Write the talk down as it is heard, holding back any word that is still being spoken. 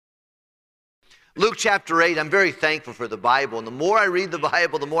Luke chapter 8, I'm very thankful for the Bible. And the more I read the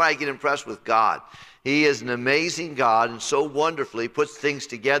Bible, the more I get impressed with God. He is an amazing God and so wonderfully puts things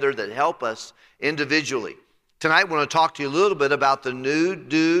together that help us individually. Tonight, I want to talk to you a little bit about the nude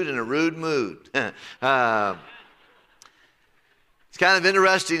dude in a rude mood. It's kind of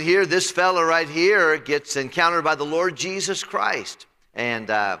interesting here. This fella right here gets encountered by the Lord Jesus Christ. And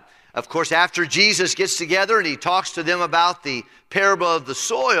of course, after Jesus gets together and he talks to them about the parable of the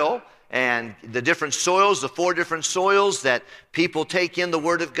soil and the different soils, the 4 different soils that people take in the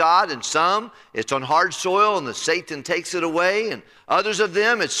Word of God, and some it's on hard soil and the Satan takes it away, and others of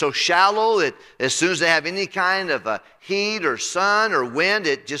them it's so shallow that as soon as they have any kind of heat or sun or wind,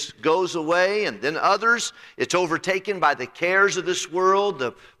 it just goes away. And then others, it's overtaken by the cares of this world,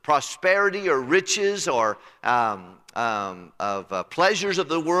 the prosperity or riches or pleasures of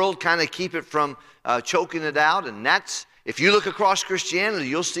the world kind of keep it from choking it out. And that's, if you look across Christianity,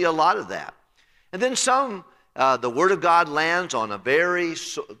 you'll see a lot of that. And then some, the Word of God lands on a very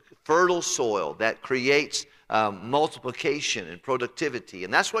fertile soil that creates multiplication and productivity.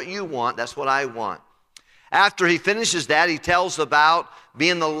 And that's what you want. That's what I want. After he finishes that, he tells about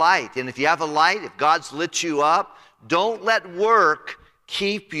being the light. And if you have a light, if God's lit you up, don't let work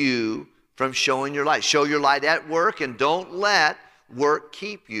keep you from showing your light. Show your light at work, and don't let work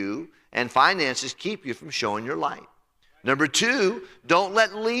keep you and finances keep you from showing your light. Number 2, don't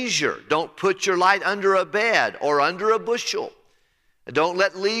let leisure. Don't put your light under a bed or under a bushel. Don't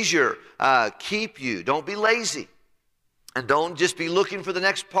let leisure keep you. Don't be lazy. And don't just be looking for the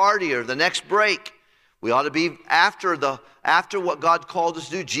next party or the next break. We ought to be after what God called us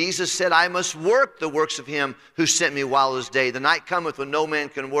to do. Jesus said, I must work the works of him who sent me while it is day. The night cometh when no man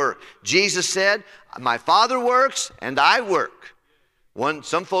can work. Jesus said, my Father works and I work.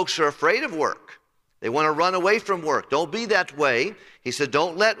 Some folks are afraid of work. They want to run away from work. Don't be that way. He said,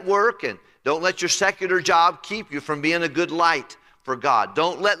 don't let work and don't let your secular job keep you from being a good light for God.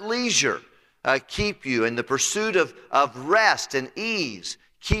 Don't let leisure keep you in the pursuit of rest and ease,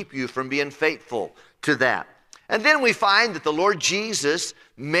 keep you from being faithful to that. And then we find that the Lord Jesus,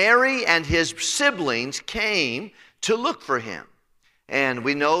 Mary and his siblings came to look for him. And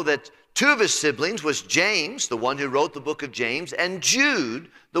we know that 2 of his siblings was James, the one who wrote the book of James, and Jude,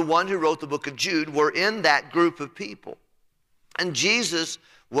 the one who wrote the book of Jude, were in that group of people. And Jesus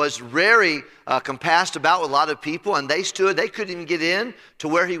was very compassed about with a lot of people, and they couldn't even get in to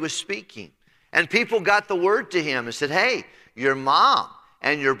where he was speaking. And people got the word to him and said, hey, your mom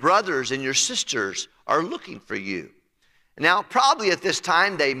and your brothers and your sisters are looking for you. Now, probably at this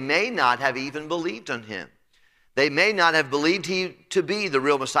time, they may not have even believed on him. They may not have believed he to be the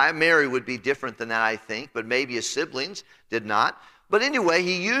real Messiah. Mary would be different than that, I think, but maybe his siblings did not. But anyway,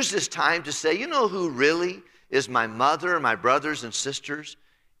 he used this time to say, you know who really is my mother and my brothers and sisters?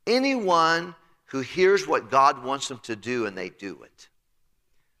 Anyone who hears what God wants them to do and they do it.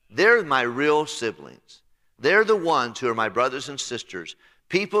 They're my real siblings. They're the ones who are my brothers and sisters,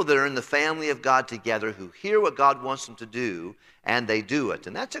 people that are in the family of God together who hear what God wants them to do and they do it.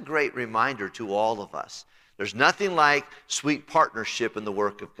 And that's a great reminder to all of us. There's nothing like sweet partnership in the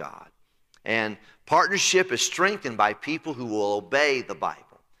work of God. And partnership is strengthened by people who will obey the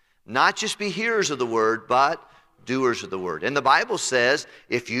Bible. Not just be hearers of the word, but doers of the word. And the Bible says,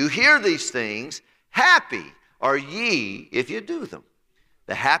 if you hear these things, happy are ye if you do them.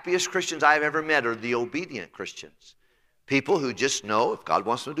 The happiest Christians I've ever met are the obedient Christians. People who just know if God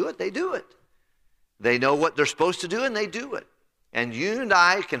wants them to do it, they do it. They know what they're supposed to do and they do it. And you and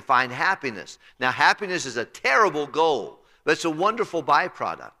I can find happiness. Now, happiness is a terrible goal, but it's a wonderful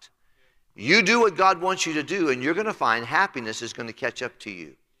byproduct. You do what God wants you to do, and you're going to find happiness is going to catch up to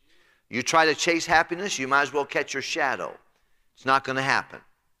you. You try to chase happiness, you might as well catch your shadow. It's not going to happen.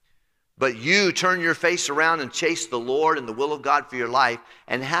 But you turn your face around and chase the Lord and the will of God for your life,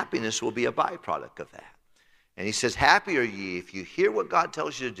 and happiness will be a byproduct of that. And he says, happy are ye if you hear what God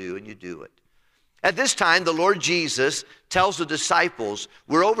tells you to do and you do it. At this time, the Lord Jesus tells the disciples,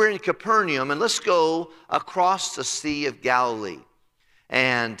 we're over in Capernaum, and let's go across the Sea of Galilee.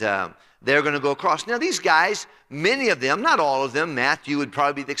 And they're going to go across. Now, these guys, many of them, not all of them, Matthew would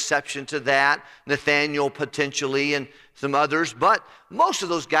probably be the exception to that, Nathaniel potentially, and some others, but most of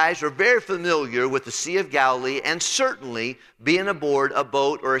those guys are very familiar with the Sea of Galilee and certainly being aboard a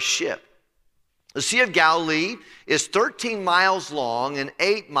boat or a ship. The Sea of Galilee is 13 miles long and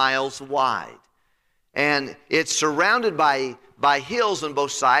 8 miles wide. And it's surrounded by by hills on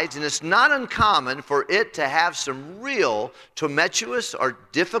both sides, and it's not uncommon for it to have some real tumultuous or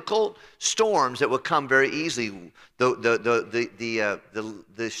difficult storms that will come very easily. The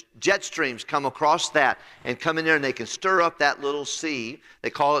jet streams come across that and come in there, and they can stir up that little sea.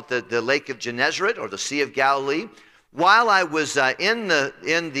 They call it the Lake of Gennesaret, or the Sea of Galilee. While I was in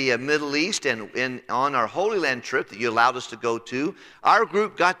the Middle East and on our Holy Land trip that you allowed us to go to, our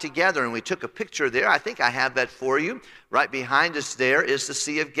group got together and we took a picture there. I think I have that for you. Right behind us there is the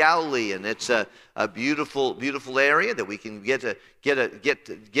Sea of Galilee, and it's a beautiful, beautiful area that we can get the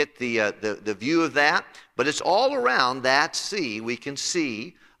view of that. But it's all around that sea. We can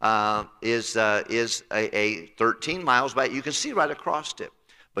see is a 13 miles by. You can see right across it.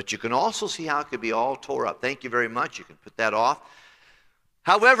 But you can also see how it could be all tore up. Thank you very much. You can put that off.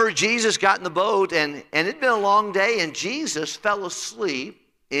 However, Jesus got in the boat, and it'd been a long day, and Jesus fell asleep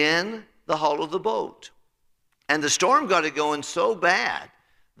in the hull of the boat. And the storm got it going so bad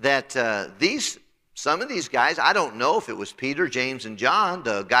that some of these guys, I don't know if it was Peter, James, and John,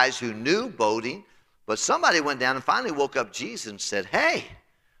 the guys who knew boating, but somebody went down and finally woke up Jesus and said, "Hey,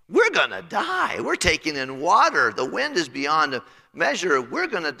 we're going to die. We're taking in water. The wind is beyond measure. We're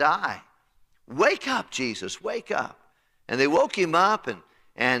going to die. Wake up, Jesus, wake up." And they woke him up,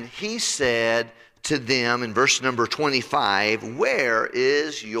 and he said to them in verse number 25, "Where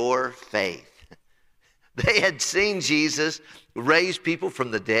is your faith?" They had seen Jesus raise people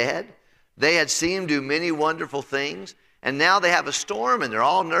from the dead. They had seen him do many wonderful things. And now they have a storm, and they're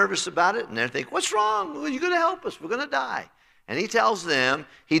all nervous about it. And they're thinking, "What's wrong? Well, you're going to help us. We're going to die." And he tells them,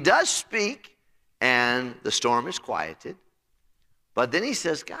 he does speak, and the storm is quieted. But then he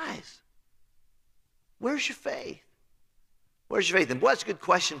says, "Guys, where's your faith? Where's your faith?" And boy, that's a good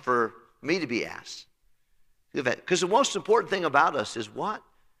question for me to be asked. Because the most important thing about us is what?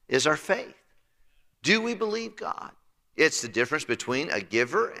 Is our faith. Do we believe God? It's the difference between a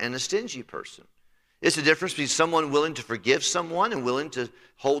giver and a stingy person. It's the difference between someone willing to forgive someone and willing to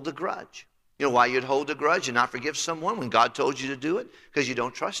hold a grudge. You know why you'd hold a grudge and not forgive someone when God told you to do it? Because you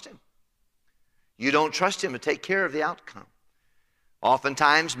don't trust him. You don't trust him to take care of the outcome.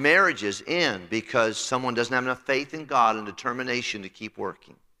 Oftentimes, marriages end because someone doesn't have enough faith in God and determination to keep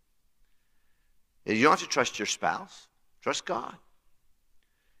working. You don't have to trust your spouse. Trust God.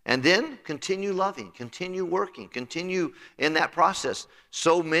 And then continue loving, continue working, continue in that process.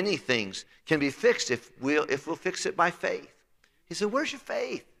 So many things can be fixed if we'll fix it by faith. He said, "Where's your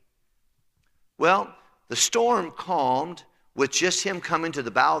faith?" Well, the storm calmed with just him coming to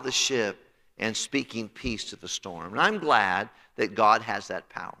the bow of the ship and speaking peace to the storm. And I'm glad that God has that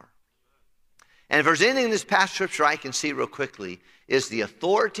power. And if there's anything in this past scripture I can see real quickly, is the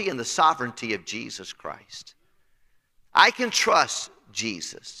authority and the sovereignty of Jesus Christ. I can trust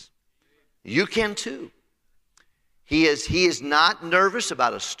Jesus. You can too. He is not nervous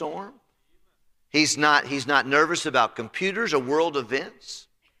about a storm. He's not nervous about computers or world events.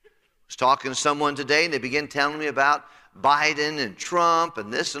 I was talking to someone today, and they began telling me about Biden and Trump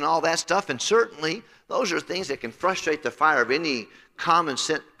and this and all that stuff. And certainly, those are things that can frustrate the fire of any common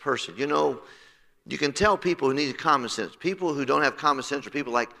sense person. You know, you can tell people who need common sense. People who don't have common sense are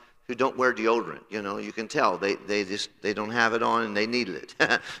people like who don't wear deodorant. You know, you can tell they don't have it on and they need it.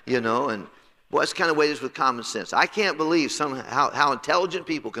 You know, and boy, that's the kind of way it is with common sense. I can't believe how intelligent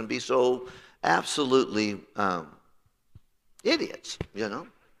people can be so absolutely idiots. You know.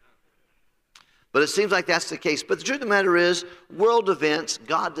 But it seems like that's the case. But the truth of the matter is, world events,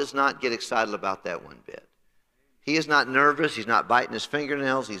 God does not get excited about that one bit. He is not nervous. He's not biting his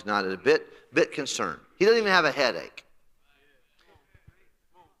fingernails. He's not a bit concerned. He doesn't even have a headache.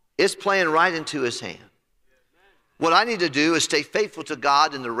 It's playing right into his hand. What I need to do is stay faithful to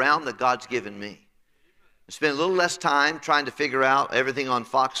God in the realm that God's given me. Spend a little less time trying to figure out everything on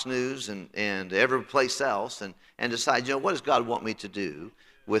Fox News and every place else and decide, you know, what does God want me to do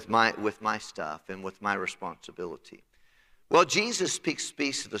with my stuff and with my responsibility. Well, Jesus speaks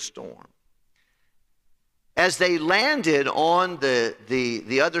peace to the storm. As they landed on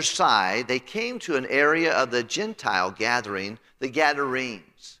the other side, they came to an area of the Gentile gathering, the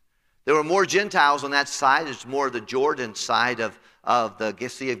Gadarenes. There were more Gentiles on that side. It's more the Jordan side of the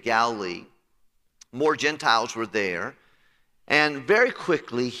Sea of Galilee. More Gentiles were there. And very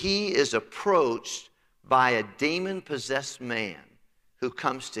quickly, he is approached by a demon-possessed man who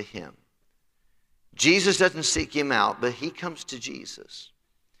comes to him. Jesus doesn't seek him out, but he comes to Jesus.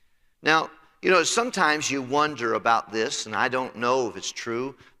 Now, you know, sometimes you wonder about this, and I don't know if it's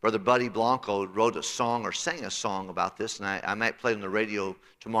true. Brother Buddy Blanco wrote a song or sang a song about this, and I might play it on the radio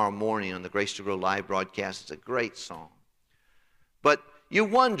tomorrow morning on the Grace to Grow live broadcast. It's a great song. But you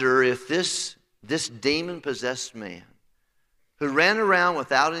wonder if this demon-possessed man who ran around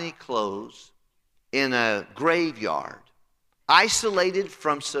without any clothes in a graveyard, isolated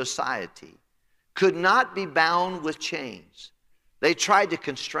from society, could not be bound with chains. They tried to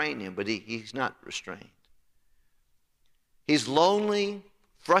constrain him, but he's not restrained. He's lonely,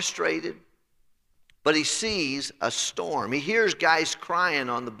 frustrated, but he sees a storm. He hears guys crying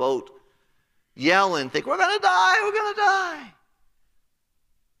on the boat, yelling, think, we're going to die, we're going to die.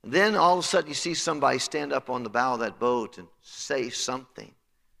 And then all of a sudden you see somebody stand up on the bow of that boat and say something,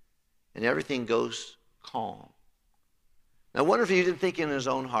 and everything goes calm. Now I wonder if he didn't think in his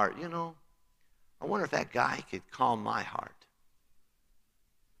own heart, I wonder if that guy could calm my heart.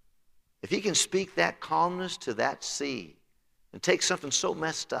 If he can speak that calmness to that sea and take something so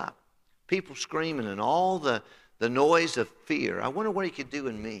messed up, people screaming and all the noise of fear, I wonder what he could do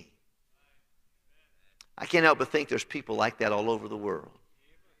in me. I can't help but think there's people like that all over the world.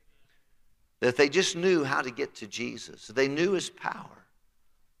 That if they just knew how to get to Jesus, if they knew his power,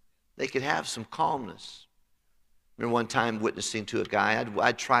 they could have some calmness. I remember one time witnessing to a guy.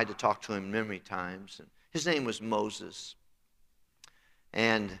 I'd tried to talk to him many times. And his name was Moses.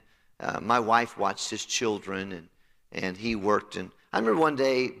 And my wife watched his children, and he worked. And I remember one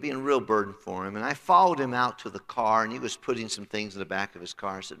day being a real burden for him. And I followed him out to the car, and he was putting some things in the back of his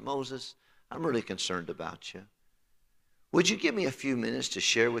car. I said, Moses, I'm really concerned about you. Would you give me a few minutes to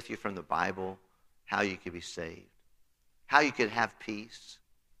share with you from the Bible how you could be saved, how you could have peace?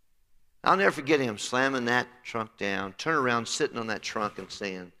 I'll never forget him slamming that trunk down, turn around, sitting on that trunk and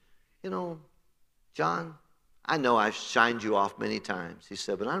saying, John, I know I've shined you off many times. He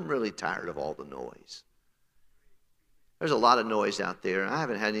said, but I'm really tired of all the noise. There's a lot of noise out there. I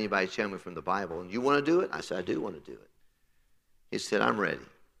haven't had anybody tell me from the Bible. And you want to do it? I said, I do want to do it. He said, I'm ready.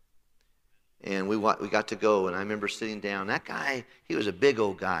 And we got to go, and I remember sitting down. That guy, he was a big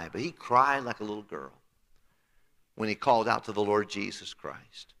old guy, but he cried like a little girl when he called out to the Lord Jesus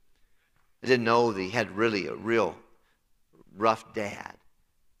Christ. I didn't know that he had really a real rough dad.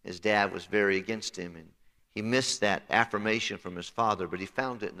 His dad was very against him, and he missed that affirmation from his father, but he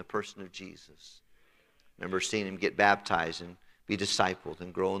found it in the person of Jesus. I remember seeing him get baptized and be discipled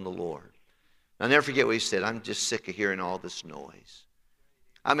and grow in the Lord. I'll never forget what he said, I'm just sick of hearing all this noise.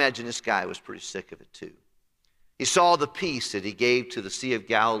 I imagine this guy was pretty sick of it too. He saw the peace that he gave to the Sea of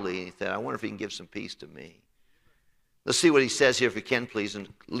Galilee, and he said, I wonder if he can give some peace to me. Let's see what he says here, if we can, please, and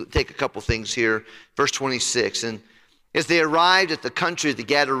take a couple things here. Verse 26, and as they arrived at the country of the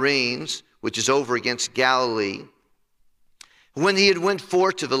Gadarenes, which is over against Galilee, when he had went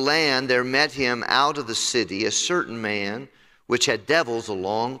forth to the land, there met him out of the city a certain man which had devils a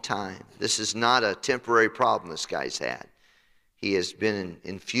long time. This is not a temporary problem this guy's had. He has been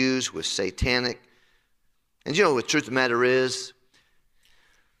infused with satanic. And the truth of the matter is,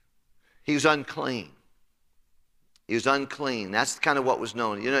 he was unclean. He was unclean. That's kind of what was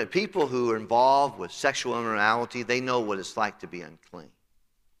known. People who are involved with sexual immorality, they know what it's like to be unclean.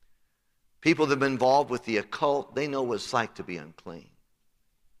 People that have been involved with the occult, they know what it's like to be unclean.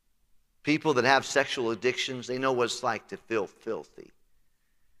 People that have sexual addictions, they know what it's like to feel filthy.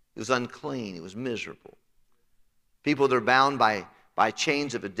 He was unclean. He was miserable. People that are bound by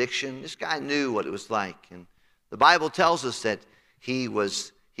chains of addiction, this guy knew what it was like. And the Bible tells us that he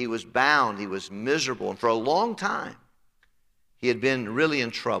was bound, he was miserable, and for a long time he had been really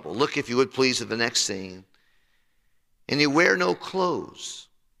in trouble. Look, if you would please, at the next scene. And he wear no clothes.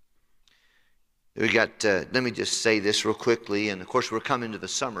 We got, let me just say this real quickly, and of course we're coming to the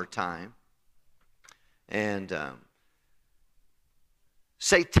summertime. And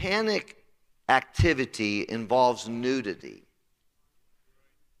satanic activity involves nudity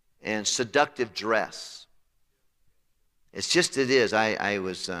and seductive dress. It is. I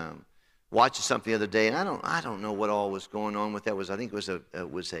was watching something the other day, and I don't know what all was going on with that. I think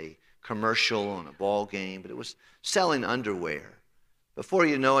it was a commercial on a ball game, but it was selling underwear. Before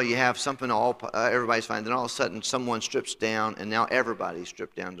you know it, you have something everybody's fine. Then all of a sudden, someone strips down, and now everybody's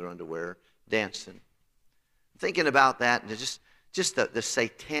stripped down their underwear, dancing. Thinking about that, and just the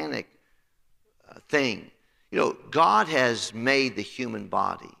satanic thing. God has made the human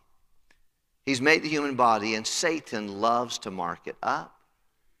body. He's made the human body, and Satan loves to mark it up.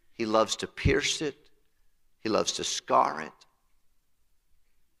 He loves to pierce it. He loves to scar it.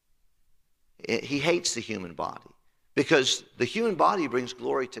 He hates the human body because the human body brings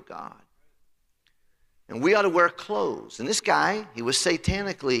glory to God. And we ought to wear clothes. And this guy, he was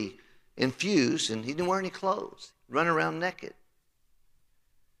satanically infused, and he didn't wear any clothes. Run around naked.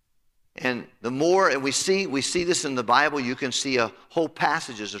 And the more, and we see this in the Bible, you can see whole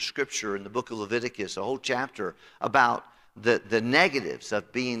passages of Scripture in the book of Leviticus, a whole chapter about the negatives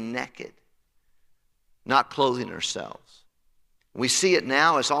of being naked, not clothing ourselves. We see it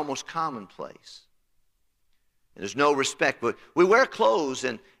now as almost commonplace. And there's no respect. But we wear clothes,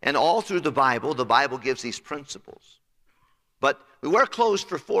 and all through the Bible gives these principles. But we wear clothes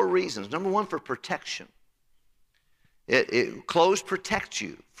for 4 reasons. Number one, for protection. Clothes protect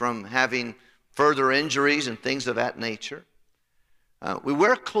you from having further injuries and things of that nature. We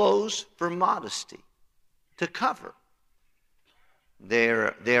wear clothes for modesty, to cover.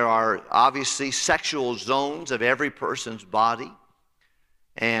 There are obviously sexual zones of every person's body,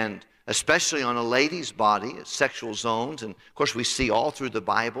 and especially on a lady's body, sexual zones. And of course we see all through the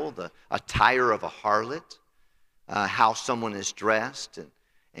Bible the attire of a harlot, how someone is dressed,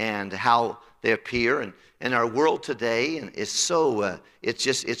 and how they appear. And in our world today, and it's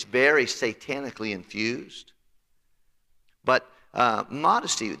very satanically infused. But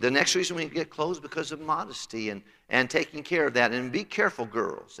modesty, the next reason we get clothes because of modesty and taking care of that. And be careful,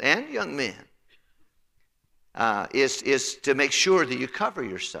 girls and young men, is to make sure that you cover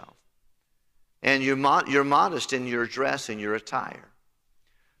yourself. And you're modest in your dress and your attire.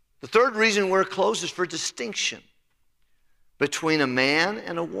 The third reason we wear clothes is for distinction between a man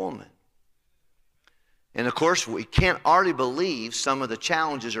and a woman. And of course, we can't hardly believe some of the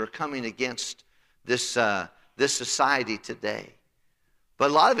challenges are coming against this society today. But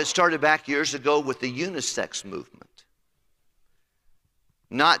a lot of it started back years ago with the unisex movement.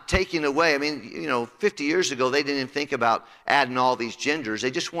 Not taking away, 50 years ago, they didn't even think about adding all these genders. They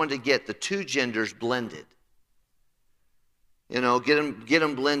just wanted to get the 2 genders blended. Get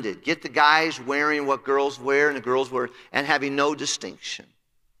them blended. Get the guys wearing what girls wear and the girls wear, and having no distinction.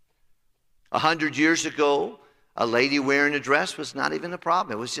 100 years ago, a lady wearing a dress was not even a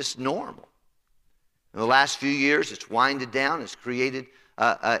problem. It was just normal. In the last few years, it's winded down. It's created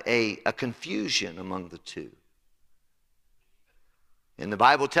a confusion among the two. And the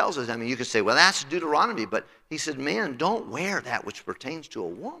Bible tells us, you can say, well, that's Deuteronomy, but he said, man, don't wear that which pertains to a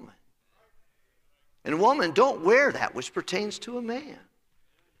woman. And woman, don't wear that which pertains to a man.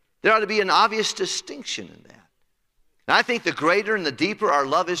 There ought to be an obvious distinction in that. And I think the greater and the deeper our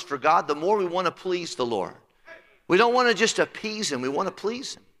love is for God, the more we want to please the Lord. We don't want to just appease Him. We want to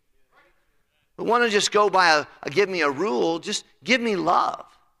please Him. We want to just go by give me a rule. Just give me love.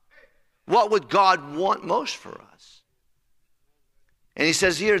 What would God want most for us? And he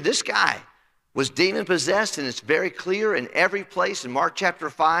says here, this guy was demon possessed, and it's very clear in every place in Mark chapter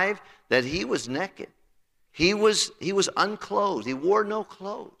 5 that he was naked. He was unclothed. He wore no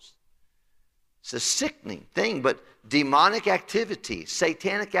clothes. It's a sickening thing, but demonic activity,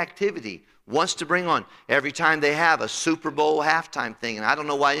 satanic activity wants to bring on. Every time they have a Super Bowl halftime thing, and I don't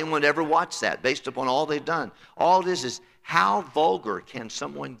know why anyone would ever watch that based upon all they've done. All this is, how vulgar can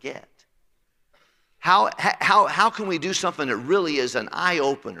someone get? How can we do something that really is an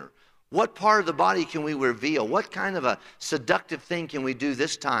eye-opener? What part of the body can we reveal? What kind of a seductive thing can we do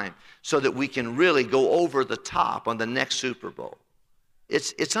this time so that we can really go over the top on the next Super Bowl?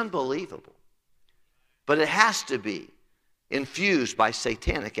 It's unbelievable. But it has to be infused by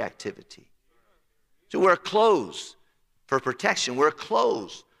satanic activity. So wear clothes for protection. Wear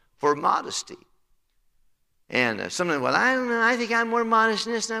clothes for modesty. And sometimes, well, I don't know, I think I'm more modest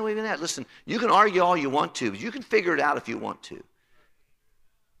than this, not even that. Listen, you can argue all you want to, but you can figure it out if you want to.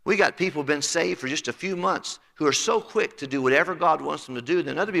 We got people who've been saved for just a few months who are so quick to do whatever God wants them to do.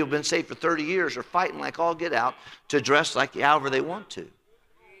 Then other people have been saved for 30 years are fighting like all get out to dress like however they want to.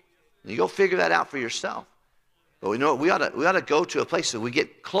 You go figure that out for yourself. But we know we ought to go to a place that we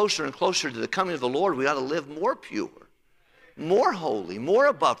get closer and closer to the coming of the Lord. We ought to live more pure, more holy, more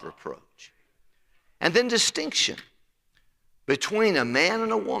above reproach. And then distinction between a man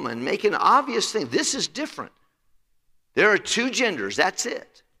and a woman, make an obvious thing. This is different. There are 2 genders, that's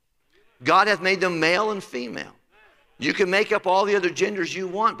it. God hath made them male and female. You can make up all the other genders you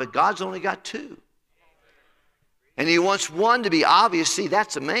want, but God's only got 2. And He wants one to be obvious. See,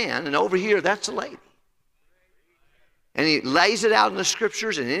 that's a man, and over here, that's a lady. And He lays it out in the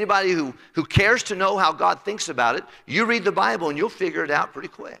Scriptures, and anybody who cares to know how God thinks about it, you read the Bible and you'll figure it out pretty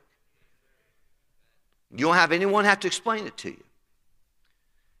quick. You won't have anyone have to explain it to you.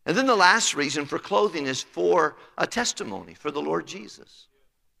 And then the last reason for clothing is for a testimony for the Lord Jesus.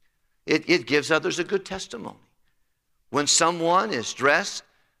 It gives others a good testimony. When someone is dressed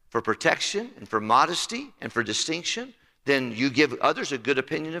for protection and for modesty and for distinction, then you give others a good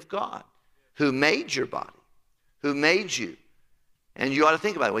opinion of God, who made your body, who made you. And you ought to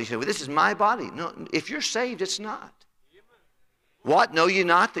think about it. Well, you say, well, this is my body. No, if you're saved, it's not. What? Know ye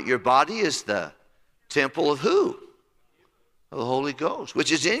not that your body is the temple of who? Of the Holy Ghost,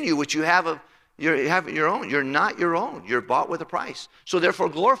 which is in you, which you have your own. You're not your own. You're bought with a price. So therefore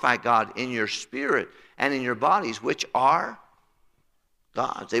glorify God in your spirit and in your bodies, which are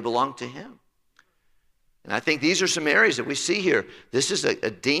gods. They belong to him. And I think these are some areas that we see here. This is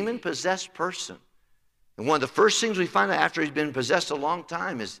a demon-possessed person. And one of the first things we find out after he's been possessed a long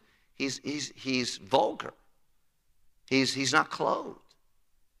time is he's vulgar. He's not clothed.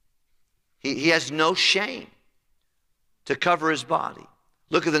 He has no shame to cover his body.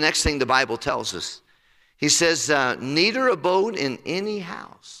 Look at the next thing the Bible tells us. He says, neither abode in any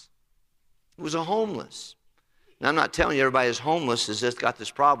house. He was a homeless. Now, I'm not telling you everybody is homeless has just got this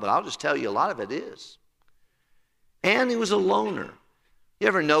problem, but I'll just tell you a lot of it is. And he was a loner. You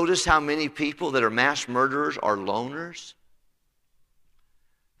ever notice how many people that are mass murderers are loners?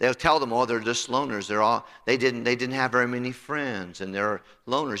 They'll tell them, oh, they're just loners. They didn't have very many friends, and they're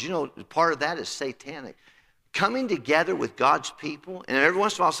loners. You know, part of that is satanic. Coming together with God's people, and every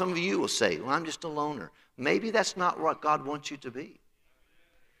once in a while some of you will say, well, I'm just a loner. Maybe that's not what God wants you to be.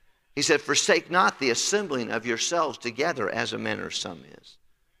 He said, forsake not the assembling of yourselves together as a manner of some is.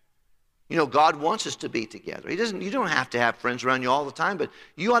 You know, God wants us to be together. You don't have to have friends around you all the time, but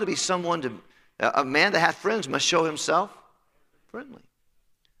you ought to be a man that hath friends must show himself friendly.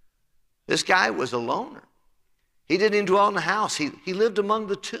 This guy was a loner. He didn't even dwell in the house. He lived among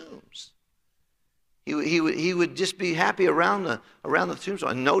the tombs. He would just be happy around the tombs.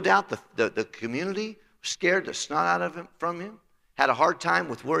 And no doubt the community was scared the snot out of him from him. Had a hard time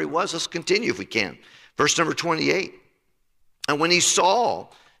with where he was. Let's continue if we can. Verse number 28. And when he saw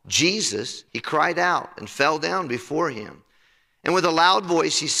Jesus, he cried out and fell down before him. And with a loud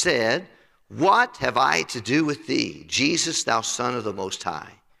voice he said, what have I to do with thee, Jesus, thou Son of the Most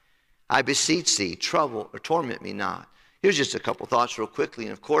High? I beseech thee, trouble or torment me not. Here's just a couple thoughts real quickly.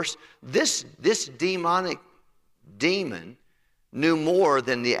 And of course, this demonic demon knew more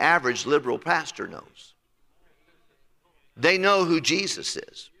than the average liberal pastor knows. They know who Jesus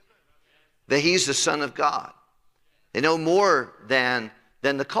is, that he's the Son of God. They know more than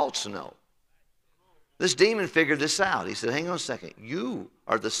the cults know. This demon figured this out. He said, hang on a second. You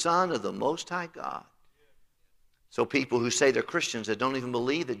are the Son of the Most High God. So people who say they're Christians that don't even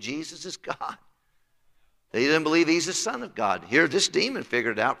believe that Jesus is God. They didn't believe he's the Son of God. Here, this demon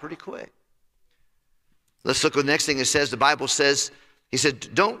figured it out pretty quick. Let's look at the next thing it says. The Bible says, he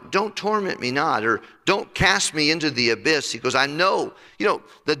said, don't torment me not, or don't cast me into the abyss. He goes, I know. You know,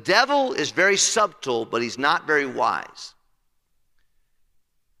 the devil is very subtle, but he's not very wise.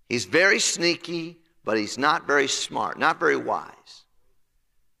 He's very sneaky, but he's not very smart, not very wise.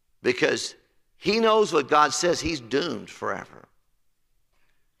 Because he knows what God says, he's doomed forever.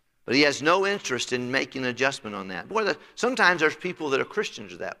 But he has no interest in making an adjustment on that. Boy, sometimes there's people that are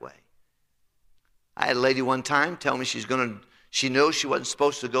Christians that way. I had a lady one time tell me she knows she wasn't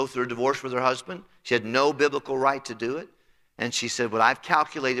supposed to go through a divorce with her husband. She had no biblical right to do it. And she said, well, I've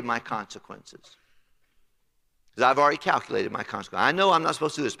calculated my consequences. Because I've already calculated my consequences. I know I'm not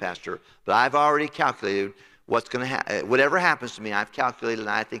supposed to do this, Pastor, but I've already calculated what's going to happen. Whatever happens to me, I've calculated and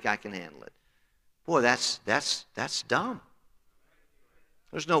I think I can handle it. Boy, that's dumb.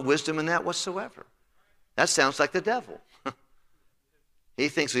 There's no wisdom in that whatsoever. That sounds like the devil. He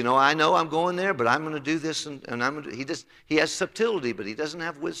thinks, I know I'm going there, but I'm going to do this, and I'm going to. He has subtlety, but he doesn't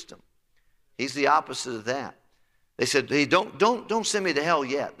have wisdom. He's the opposite of that. They said, hey, don't send me to hell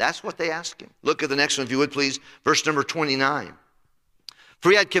yet. That's what they asked him. Look at the next one, if you would, please. Verse number 29. For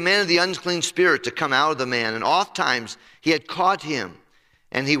he had commanded the unclean spirit to come out of the man, and oft times he had caught him,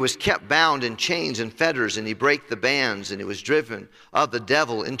 and he was kept bound in chains and fetters, and he brake the bands, and he was driven of the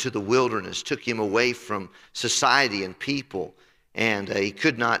devil into the wilderness, took him away from society and people, and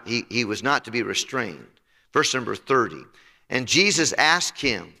he was not to be restrained. Verse number 30. And Jesus asked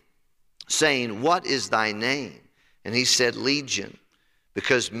him, saying, what is thy name? And he said, Legion,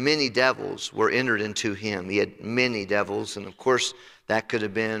 because many devils were entered into him. He had many devils, and of course that could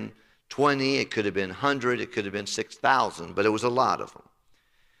have been 20, it could have been 100, it could have been 6,000, but it was a lot of them.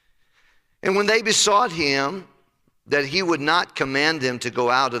 And when they besought him that he would not command them to go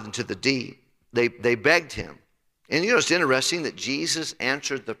out into the deep, they begged him. And it's interesting that Jesus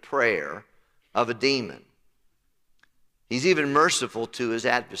answered the prayer of a demon. He's even merciful to his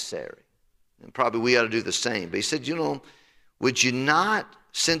adversary. And probably we ought to do the same. But he said, would you not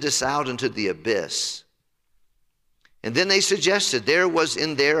send us out into the abyss? And then they suggested there was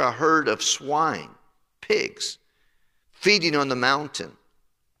in there a herd of swine, pigs, feeding on the mountain.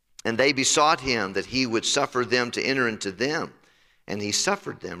 And they besought him that he would suffer them to enter into them. And he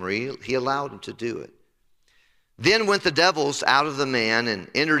suffered them, or he allowed them to do it. Then went the devils out of the man and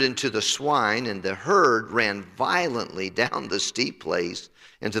entered into the swine, and the herd ran violently down the steep place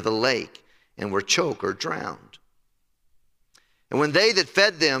into the lake, and were choked or drowned. And when they that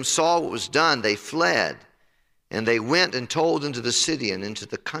fed them saw what was done, they fled And they went and told into the city and into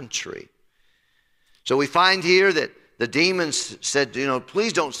the country. So we find here that the demons said,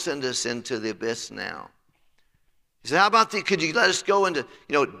 please don't send us into the abyss now. He said, how about could you let us go into,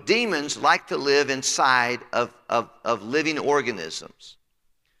 demons like to live inside of living organisms.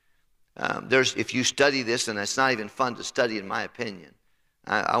 If you study this, and it's not even fun to study in my opinion.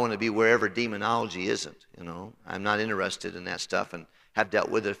 I want to be wherever demonology isn't, I'm not interested in that stuff and have dealt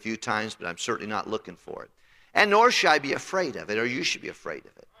with it a few times, but I'm certainly not looking for it. And nor should I be afraid of it, or you should be afraid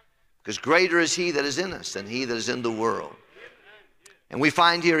of it. Because greater is he that is in us than he that is in the world. And we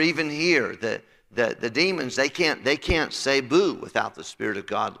find here, even here, that the demons, they can't say boo without the Spirit of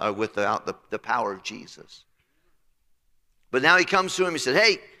God, or without the power of Jesus. But now he comes to him, he said,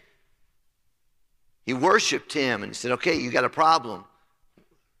 hey, he worshiped him, and he said, okay, you got a problem.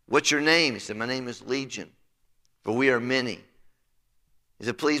 What's your name? He said, my name is Legion, for we are many. He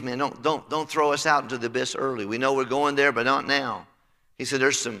said, please, man, don't throw us out into the abyss early. We know we're going there, but not now. He said,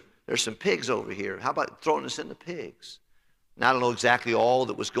 there's some pigs over here. How about throwing us in the pigs? Now, I don't know exactly all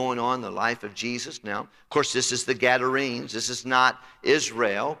that was going on in the life of Jesus. Now, of course, this is the Gadarenes. This is not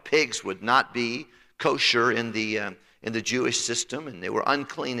Israel. Pigs would not be kosher in the Jewish system, and they were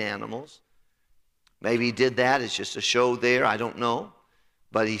unclean animals. Maybe he did that as just a show there. I don't know.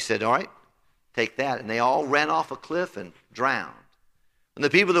 But he said, all right, take that. And they all ran off a cliff and drowned. And the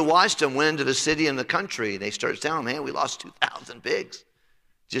people that watched him went into the city and the country. They started telling him, man, we lost 2,000 pigs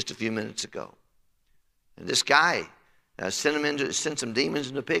just a few minutes ago. And this guy sent some demons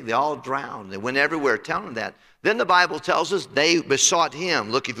in the pig. They all drowned. They went everywhere telling him that. Then the Bible tells us they besought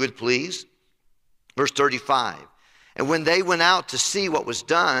him. Look, if you would please. Verse 35. And when they went out to see what was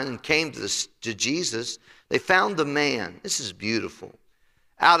done and came to Jesus, they found the man. This is beautiful.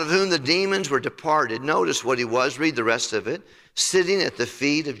 Out of whom the demons were departed. Notice what he was. Read the rest of it. Sitting at the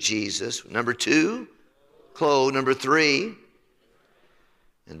feet of Jesus. Number 2, clothed. Number 3,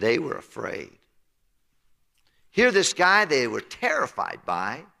 and they were afraid. Here, this guy they were terrified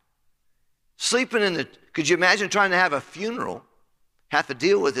by, sleeping could you imagine trying to have a funeral, have to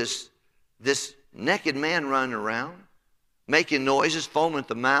deal with this naked man running around, making noises, foaming at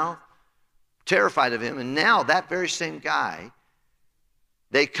the mouth, terrified of him. And now that very same guy,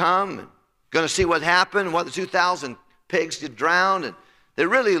 they come, going to see what happened, what the 2,000 pigs get drowned, and they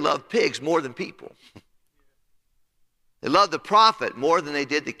really love pigs more than people. They loved the prophet more than they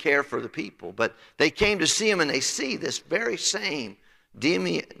did to care for the people. But they came to see him, and they see this very same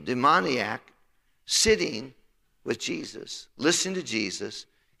demoniac sitting with Jesus, listening to Jesus.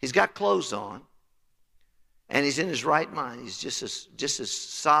 He's got clothes on, and he's in his right mind. He's just as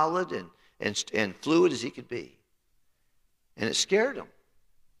solid and fluid as he could be. And it scared them.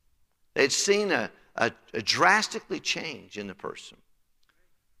 They'd seen a drastically change in the person.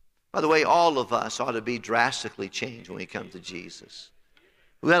 By the way, all of us ought to be drastically changed when we come to Jesus.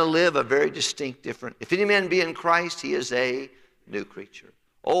 We've got to live a very distinct, different. If any man be in Christ, he is a new creature.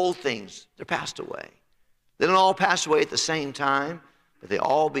 Old things, they're passed away. They don't all pass away at the same time, but they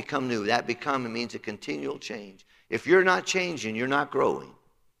all become new. That become means a continual change. If you're not changing, you're not growing.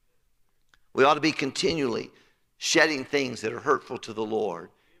 We ought to be continually shedding things that are hurtful to the Lord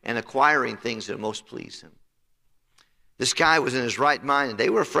and acquiring things that most please him. This guy was in his right mind, and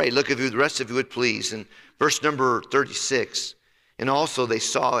they were afraid. Look, if you, the rest of you would please. In verse number 36, and also they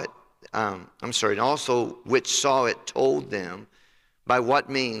saw it, and also which saw it told them by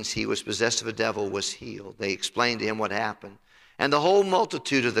what means he was possessed of a devil was healed. They explained to him what happened. And the whole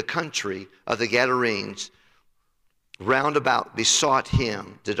multitude of the country of the Gadarenes round about besought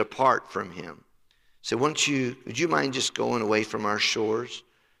him to depart from him. Said, would you mind just going away from our shores?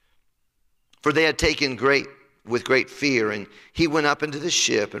 For they had taken with great fear, and he went up into the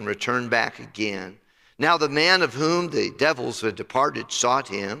ship and returned back again. Now the man of whom the devils had departed sought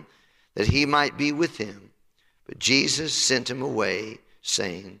him, that he might be with him. But Jesus sent him away,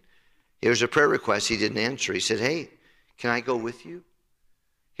 saying, here's a prayer request he didn't answer. He said, hey, can I go with you?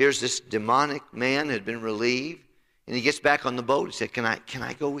 Here's this demonic man who had been relieved, and he gets back on the boat. He said, can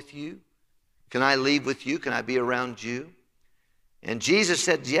I go with you? Can I leave with you? Can I be around you? And Jesus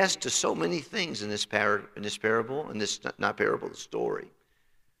said yes to so many things in this parable, and this not parable, the story.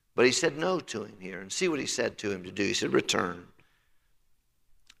 But he said no to him here. And see what he said to him to do. He said, return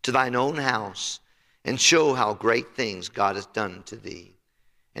to thine own house and show how great things God has done to thee.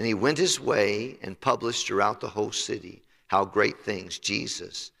 And he went his way and published throughout the whole city how great things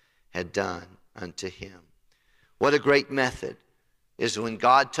Jesus had done unto him. What a great method is when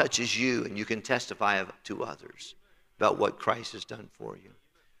God touches you and you can testify to others about what Christ has done for you.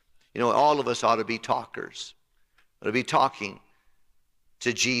 You know, all of us ought to be talkers. Ought to be talking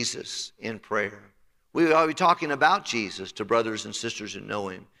to Jesus in prayer. We ought to be talking about Jesus to brothers and sisters who know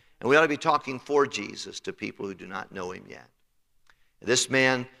him. And we ought to be talking for Jesus to people who do not know him yet. This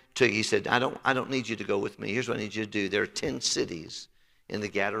man he said, I don't need you to go with me. Here's what I need you to do. There are 10 cities in the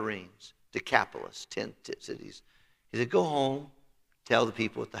Gadarenes, Decapolis, 10 cities. He said, go home, tell the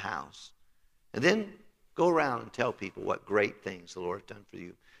people at the house. And then go around and tell people what great things the Lord has done for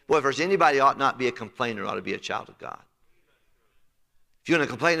you. Boy, if there's anybody ought not be a complainer, ought to be a child of God. If you want to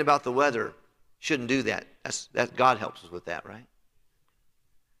complain about the weather, shouldn't do that. That God helps us with that, right?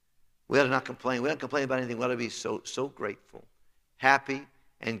 We ought to not complain. We ought to complain about anything. We ought to be so grateful, happy,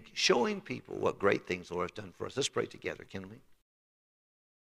 and showing people what great things the Lord has done for us. Let's pray together, can we?